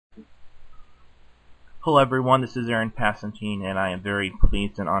Hello everyone, this is Aaron Passantine, and I am very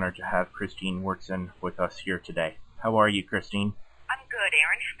pleased and honored to have Christine Wyrtzen with us here today. How are you, Christine? I'm good,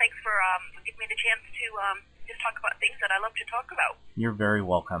 Aaron. Thanks for giving me the chance to just talk about things that I love to talk about. You're very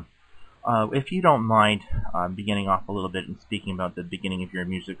welcome. If you don't mind beginning off a little bit and speaking about the beginning of your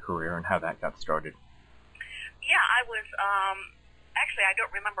music career and how that got started. Yeah, I was, actually I don't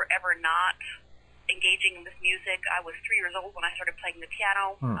remember ever not engaging with music. I was 3 years old when I started playing the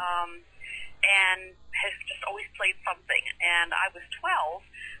piano. And has just always played something. And I was 12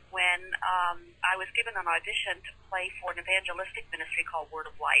 when I was given an audition to play for an evangelistic ministry called Word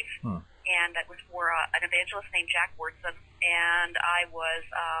of Life. And that was for an evangelist named Jack Wyrtzen. And I was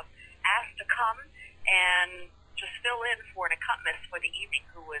asked to come and just fill in for an accompanist for the evening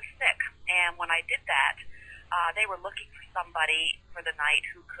who was sick. And when I did that, they were looking for somebody for the night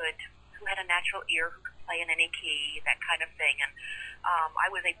who had a natural ear, who could play in any key, that kind of thing. And I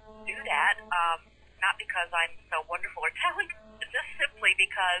was able to do that, not because I'm so wonderful or talented, just simply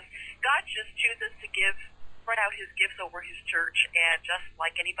because God just chooses to spread out His gifts over His church, and just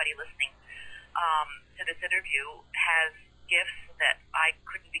like anybody listening to this interview has gifts that I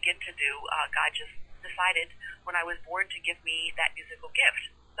couldn't begin to do, God just decided when I was born to give me that musical gift.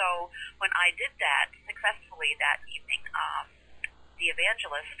 So when I did that successfully that evening, the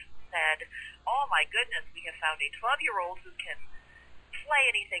evangelist said, "Oh my goodness, we have found a 12-year-old who can play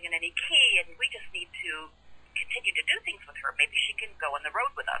anything in any key, and we just need to continue to do things with her. Maybe she can go on the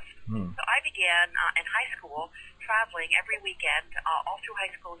road with us." So I began in high school traveling every weekend, all through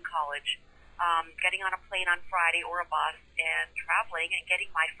high school and college, getting on a plane on Friday or a bus and traveling and getting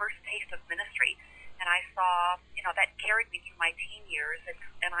my first taste of ministry. And I saw, that carried me through my teen years,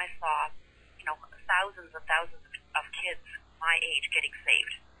 and I saw, thousands and thousands of kids my age getting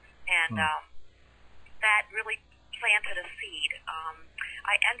saved. And that really planted a seed.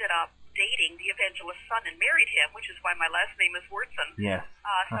 I ended up dating the evangelist's son and married him, which is why my last name is Wyrtzen. Yes.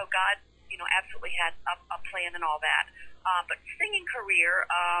 So God, absolutely had a plan and all that. But singing career,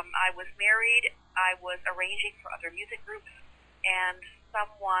 I was married. I was arranging for other music groups, and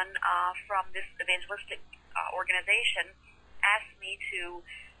someone from this evangelistic organization asked me to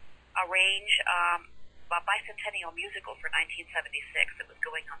arrange a bicentennial musical for 1976 that was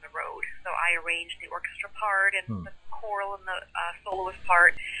going on the road. So I arranged the orchestra part and the choral and the soloist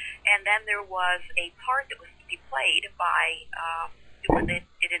part. And then there was a part that was to be played by,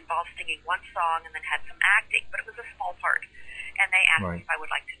 it involved singing one song and then had some acting, but it was a small part. And they asked me if I would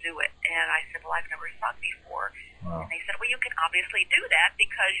like to do it. And I said, well, I've never sung before. And they said, well, you can obviously do that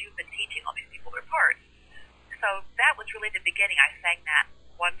because you've been teaching all these people their parts. So that was really the beginning. I sang that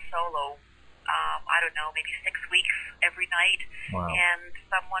one solo, I don't know, maybe 6 weeks every night. And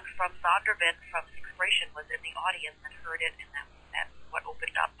someone from Zondervan, from Inspiration, was in the audience and heard it, and that's what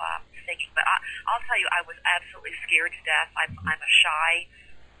opened up singing. But I'll tell you, I was absolutely scared to death. I'm a shy,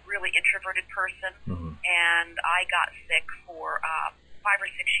 really introverted person, and I got sick for 5 or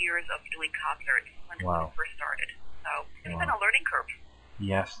 6 years of doing concerts when it first started. So it's been a learning curve.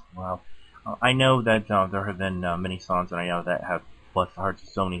 Yes, wow. I know that there have been many songs, and I know that have blessed the hearts of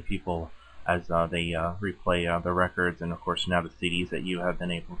so many people as they replay the records, and of course now the CDs that you have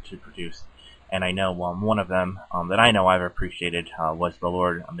been able to produce. And I know one of them that I know I've appreciated was "The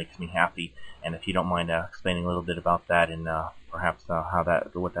Lord Makes Me Happy." And if you don't mind explaining a little bit about that, and perhaps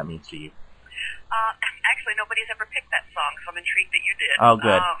what that means to you. Actually, nobody's ever picked that song, so I'm intrigued that you did. Oh,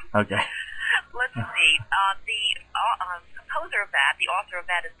 good. Okay. Let's see. The composer of that, the author of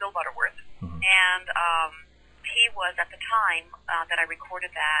that, is Bill Butterworth, and he was, at the time that I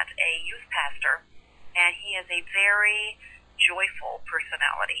recorded that, a youth pastor, and he is a very joyful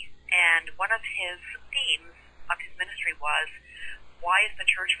personality. And one of his themes of his ministry was, why is the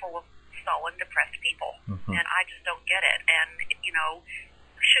church full of sullen, depressed people? And I just don't get it. And,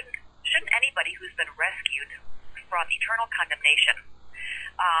 shouldn't anybody who's been rescued from eternal condemnation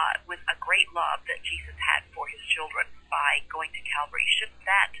with a great love that Jesus had for his children by going to Calvary, shouldn't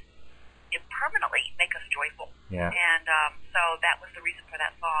that permanently make us joyful? Yeah. And so that was the reason for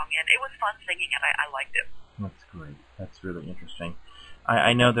that song, and it was fun singing it. I liked it. That's great. That's really interesting.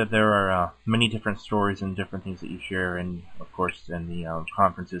 I know that there are many different stories and different things that you share, and of course in the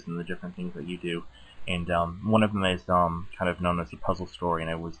conferences and the different things that you do. And one of them is kind of known as a puzzle story,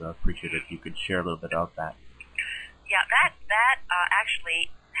 and I was appreciative if you could share a little bit about that. Yeah, that actually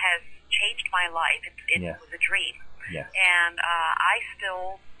has changed my life. It was a dream. Yes. And I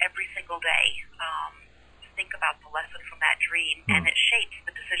still, every single day, think about the lesson from that dream, and it shapes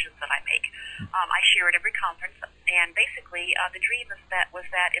the decisions that I make. I share at every conference, and basically the dream was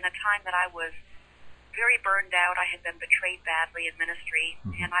that in a time that I was very burned out. I had been betrayed badly in ministry,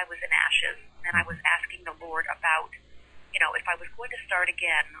 and I was in ashes. And I was asking the Lord about, if I was going to start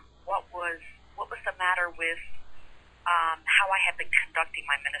again, what was the matter with how I had been conducting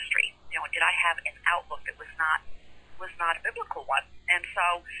my ministry? Did I have an outlook that was not a biblical one? And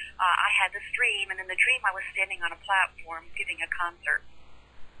so I had this dream, and in the dream I was standing on a platform giving a concert,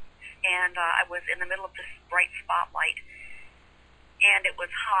 and I was in the middle of this bright spotlight, and it was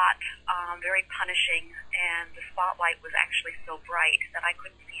hot, very punishing, and the spotlight was actually so bright that I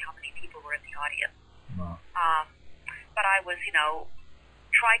couldn't see how many people were in the audience. Wow. But I was,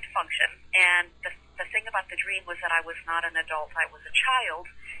 trying to function, and the thing about the dream was that I was not an adult, I was a child,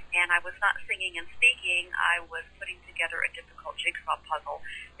 and I was not singing and speaking. I was putting together a difficult jigsaw puzzle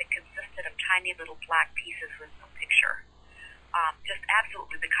that consisted of tiny little black pieces with no picture. Just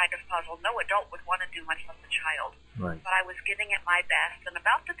absolutely the kind of puzzle no adult would want to do, much less a child. Right. But I was giving it my best, and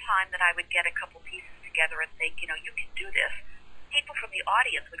about the time that I would get a couple pieces together and think, you can do this, people from the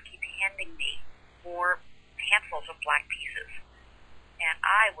audience would keep handing me more handfuls of black pieces. And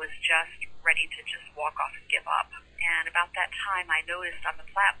I was just ready to just walk off and give up. And about that time, I noticed on the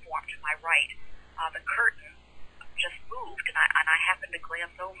platform to my right, the curtain just moved, and I happened to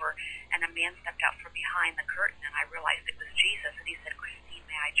glance over, and a man stepped out from behind the curtain, and I realized it was Jesus, and he said, "Christine,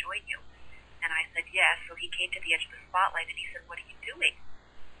 may I join you?" And I said, "Yes." So he came to the edge of the spotlight, and he said, "What are you doing?"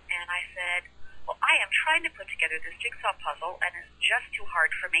 And I said, "Well, I am trying to put together this jigsaw puzzle, and it's just too hard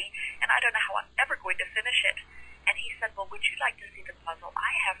for me, and I don't know how I'm ever going to finish it." And he said, "Well, would you like to see the puzzle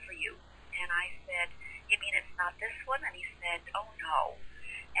I have for you?" And I said, "You mean it's not this one?" And he said, "Oh, no."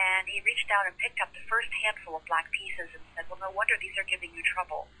 And he reached down and picked up the first handful of black pieces and said, "Well, no wonder these are giving you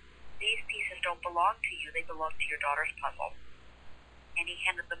trouble. These pieces don't belong to you. They belong to your daughter's puzzle." And he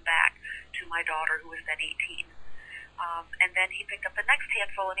handed them back to my daughter, who was then 18. And then he picked up the next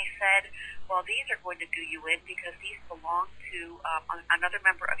handful and he said, "Well, these are going to do you in because these belong to another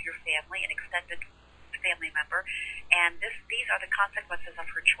member of your family, an extended family member, and these are the consequences of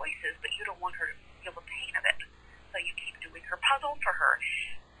her choices, but you don't want her to feel the pain of it. So you keep doing her puzzle for her.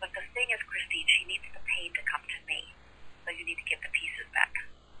 But the thing is, Christine, she needs the pain to come to me. So you need to give the pieces back."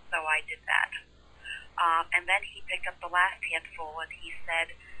 So I did that. And then he picked up the last handful and he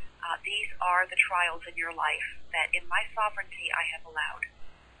said, "These are the trials in your life that in my sovereignty I have allowed.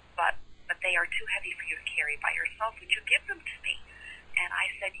 But they are too heavy for you to carry by yourself. Would you give them to me?" And I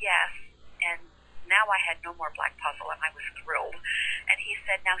said yes. And now I had no more black puzzle, and I was thrilled. And he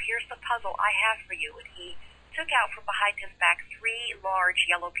said, "Now here's the puzzle I have for you." And he took out from behind his back 3 large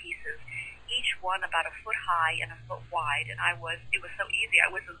yellow pieces, each one about a foot high and a foot wide. And it was so easy. I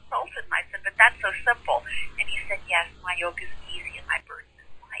was insulted, and I said, "But that's so simple." And he said, "Yes, my yoke is easy and my burden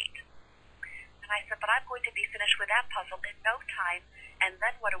is light." And I said, "But I'm going to be finished with that puzzle in no time, and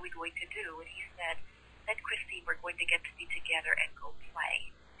then what are we going to do?" And he said, "Then, Christine, we're going to get to be together and go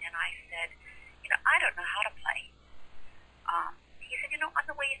play." And I said, "I don't know how to play." He said, "On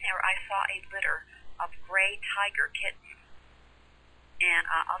the way there, I saw a litter of gray tiger kittens." And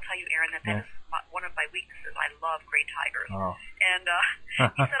I'll tell you, Aaron, that is one of my weaknesses. I love gray tigers. Oh. And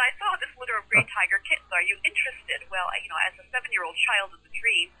he said, "I saw this litter of gray tiger kittens. Are you interested?" Well, as a 7-year-old child in the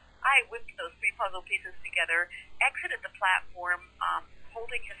dream, I whipped those 3 puzzle pieces together, exited the platform,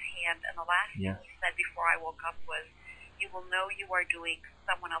 holding his hand, and the last thing he said before I woke up was, "You will know you are doing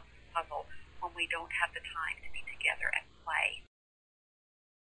someone else's puzzle when we don't have the time to be together and play."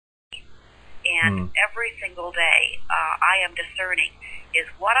 And every single day, I am discerning, is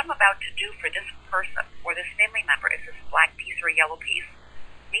what I'm about to do for this person or this family member, is this black piece or a yellow piece?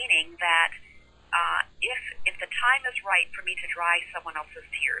 Meaning that if the time is right for me to dry someone else's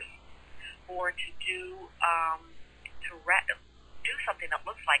tears, or to do something that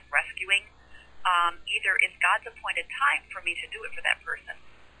looks like rescuing, either it's God's appointed time for me to do it for that person,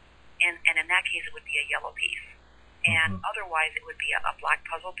 and in that case it would be a yellow piece, and otherwise it would be a black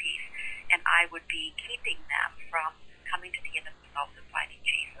puzzle piece, and I would be keeping them from coming to the end of themselves and finding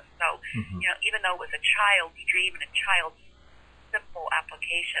Jesus. So, even though it was a child's dream and a child's simple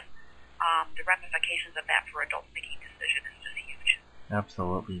application, the ramifications of that for adults making decision is just huge.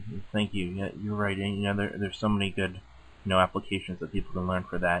 Absolutely. Thank you. Yeah, you're right. And, there's so many good, applications that people can learn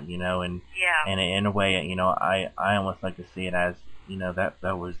for that, and in a way, I almost like to see it as,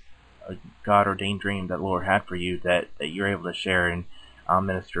 that was a God-ordained dream that Lord had for you that you're able to share and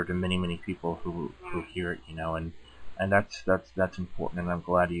minister to many, many people who hear it, and that's important, and I'm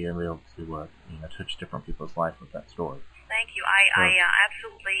glad you're able to, touch different people's lives with that story. Thank you. I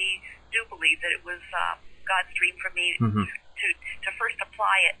absolutely do believe that it was God's dream for me to first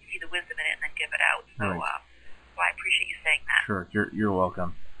apply it, see the wisdom in it, and then give it out. So, Right. I appreciate you saying that. Sure, you're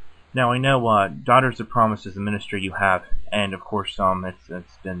welcome. Now I know Daughters of Promise is the ministry you have, and of course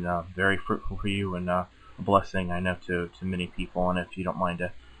it's been very fruitful for you and a blessing I know to many people. And if you don't mind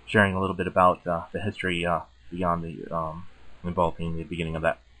sharing a little bit about the history beyond the involving the beginning of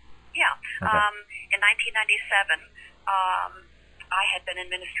that. Yeah. Okay. In 1997, I had been in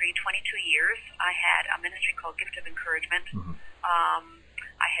ministry 22 years. I had a ministry called Gift of Encouragement. Mm-hmm.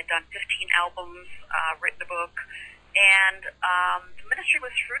 I had done 15 albums, written a book, and the ministry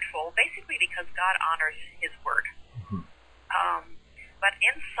was fruitful basically because God honors His word. Mm-hmm. But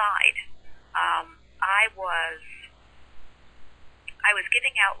inside, I was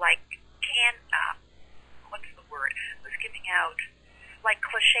giving out like what's the word? I was giving out like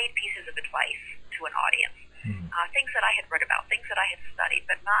cliched pieces of advice to an audience. Mm-hmm. Things that I had read about, things that I had studied,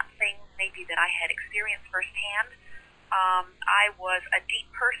 but not things maybe that I had experienced firsthand. I was a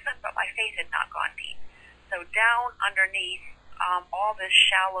deep person, but my faith had not gone deep. So down underneath all this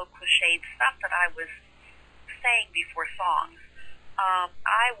shallow, cliched stuff that I was saying before songs,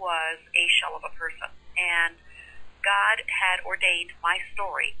 I was a shell of a person. And God had ordained my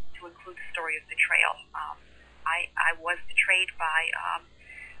story to include the story of betrayal. I was betrayed by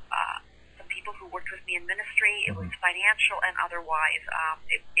some people who worked with me in ministry. It was financial and otherwise.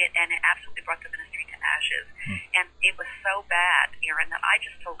 It absolutely brought the ministry to ashes. And it was so bad, Aaron, that I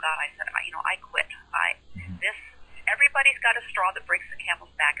just told God, I said, I quit. Everybody's got a straw that breaks the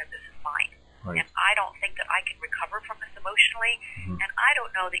camel's back, and this is mine. Right. And I don't think that I can recover from this emotionally. And I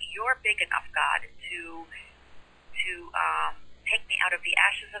don't know that you're big enough, God, to take me out of the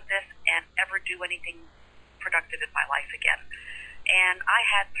ashes of this and ever do anything productive in my life again. And I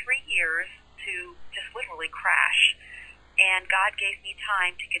had 3 years to just literally crash. And God gave me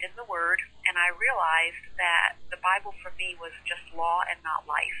time to get in the Word, and I realized that the Bible for me was just law and not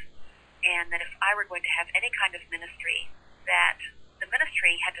life. And that if I were going to have any kind of ministry, that the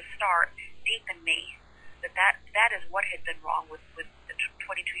ministry had to start deep in me. That is what had been wrong with the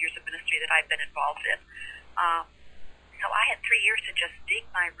 22 years of ministry that I've been involved in. So I had 3 years to just dig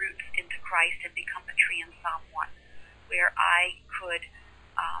my roots into Christ and become the tree in Psalm 1, where I could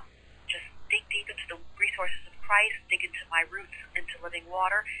just dig deep into the resources of Christ, dig into my roots, into living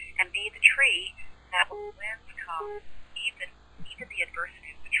water, and be the tree that when winds come, even the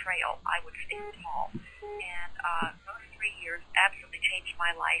adversity of betrayal, I would stand tall. And those 3 years absolutely changed my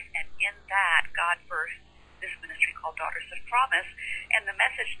life, and in that, God birthed this ministry called Daughters of Promise, and the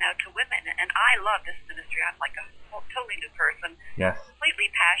message now to women. And I love this ministry. I'm like a totally new person. Yes. Completely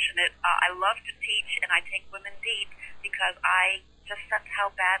passionate. I love to teach, and I take women deep because I just sense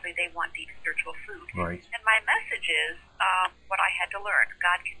how badly they want deep spiritual food. Right. And my message is what I had to learn.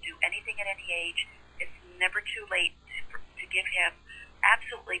 God can do anything at any age. It's never too late to give Him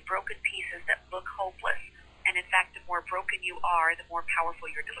absolutely broken pieces that look hopeless. And in fact, the more broken you are, the more powerful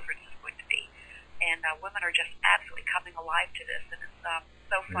your deliverance is going to be. And women are just absolutely coming alive to this, and it's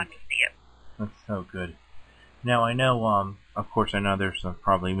so fun to see it. That's so good. Now I know, of course, I know there's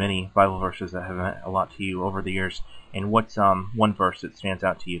probably many Bible verses that have meant a lot to you over the years. And what's one verse that stands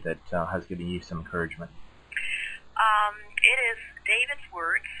out to you that has given you some encouragement? It is David's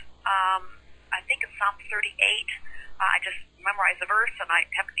words. I think it's Psalm 38. I just memorized the verse, and I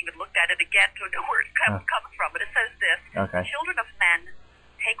haven't even looked at it again to know where it's coming from. But it says this: Okay. Children of men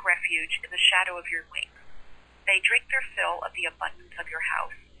take refuge in the shadow of your wings. They drink their fill of the abundance of your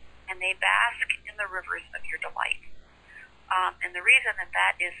house, and they bask in the rivers of your delight. And the reason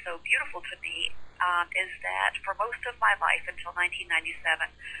that is so beautiful to me is that for most of my life until 1997,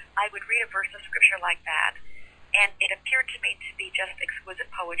 I would read a verse of scripture like that, and it appeared to me to be just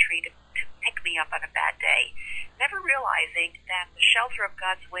exquisite poetry to pick me up on a bad day, never realizing that the shelter of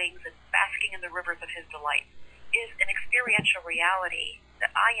God's wings and basking in the rivers of His delight is an experiential reality that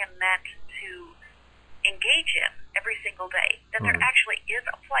I am meant to engage in every single day. That there actually is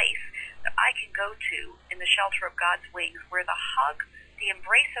a place that I can go to in the shelter of God's wings where the hug, the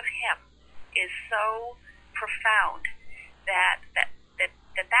embrace of Him is so profound that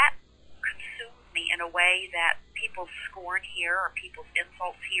consumes me in a way that people's scorn here or people's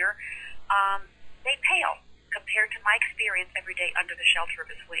insults here, they pale compared to my experience every day under the shelter of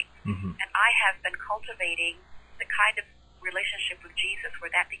His wings. And I have been cultivating the kind of relationship with Jesus where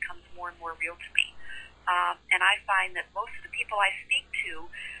that becomes more and more real to me. And I find that most of the people I speak to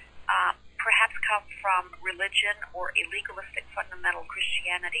perhaps come from religion or a legalistic fundamental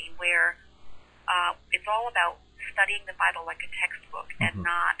Christianity where it's all about studying the Bible like a textbook and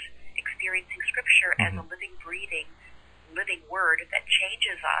not experiencing Scripture as a living, breathing, living Word that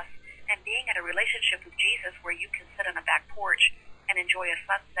changes us, and being in a relationship with Jesus where you can sit on a back porch and enjoy a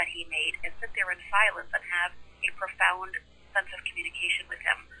sunset He made and sit there in silence and have a profound sense of communication with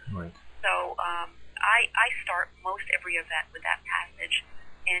Him. Right. So I start most every event with that passage,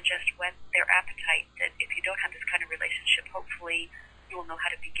 and just whet their appetite that if you don't have this kind of relationship, hopefully you will know how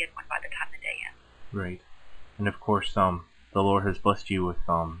to begin one by the time the day ends. Right. And of course, the Lord has blessed you with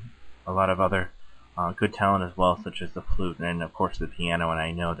a lot of other good talent as well, such as the flute and of course the piano. And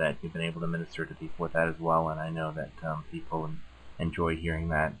I know that you've been able to minister to people with that as well. And I know that people enjoy hearing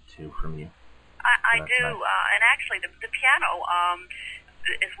that too from you. I So do, that's nice. and actually the piano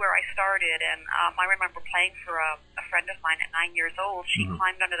is where I started, and I remember playing for a friend of mine at 9 years old. She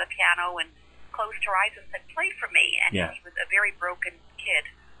climbed under the piano and closed her eyes and said, "Play for me," and Yeah. she was a very broken kid,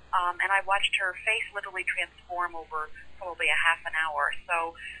 and I watched her face literally transform over probably a half an hour.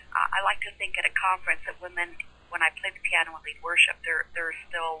 So I like to think at a conference that women, when I play the piano and lead worship, they're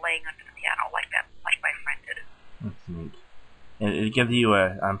still laying under the piano like that, like my friend did. That's neat. And it gives you,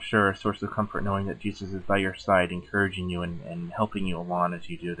 I'm sure, a source of comfort knowing that Jesus is by your side, encouraging you and helping you along as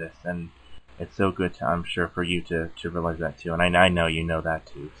you do this. And it's so good, I'm sure, for you to realize that too. And I know you know that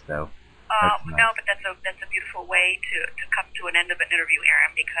too. So that's nice. No, but that's a beautiful way to come to an end of an interview,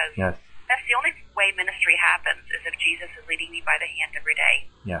 Aaron, because Yes. that's the only way ministry happens is if Jesus is leading me by the hand every day.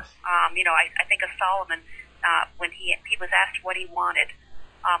 Yes. I think of Solomon when he was asked what he wanted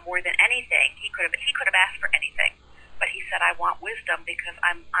more than anything. He could have asked for anything, but he said, "I want wisdom because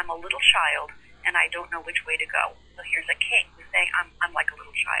I'm a little child and I don't know which way to go." So here's a king who's saying, "I'm like a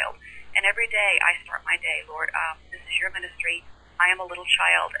little child," and every day I start my day, Lord, this is your ministry. I am a little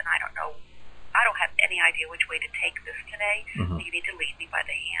child and I don't know. I don't have any idea which way to take this today. So you need to lead me by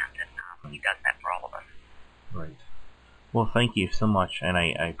the hand, and he does that for all of us. Right. Well, thank you so much, and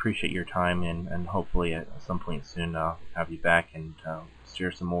I appreciate your time, and hopefully at some point soon have you back and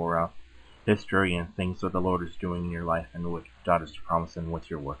share some more history and things that the Lord is doing in your life and what God is promising with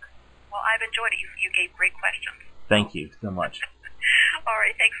your work. Well, I've enjoyed it. You gave great questions. Thank you so much. All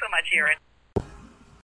right. Thanks so much, Aaron.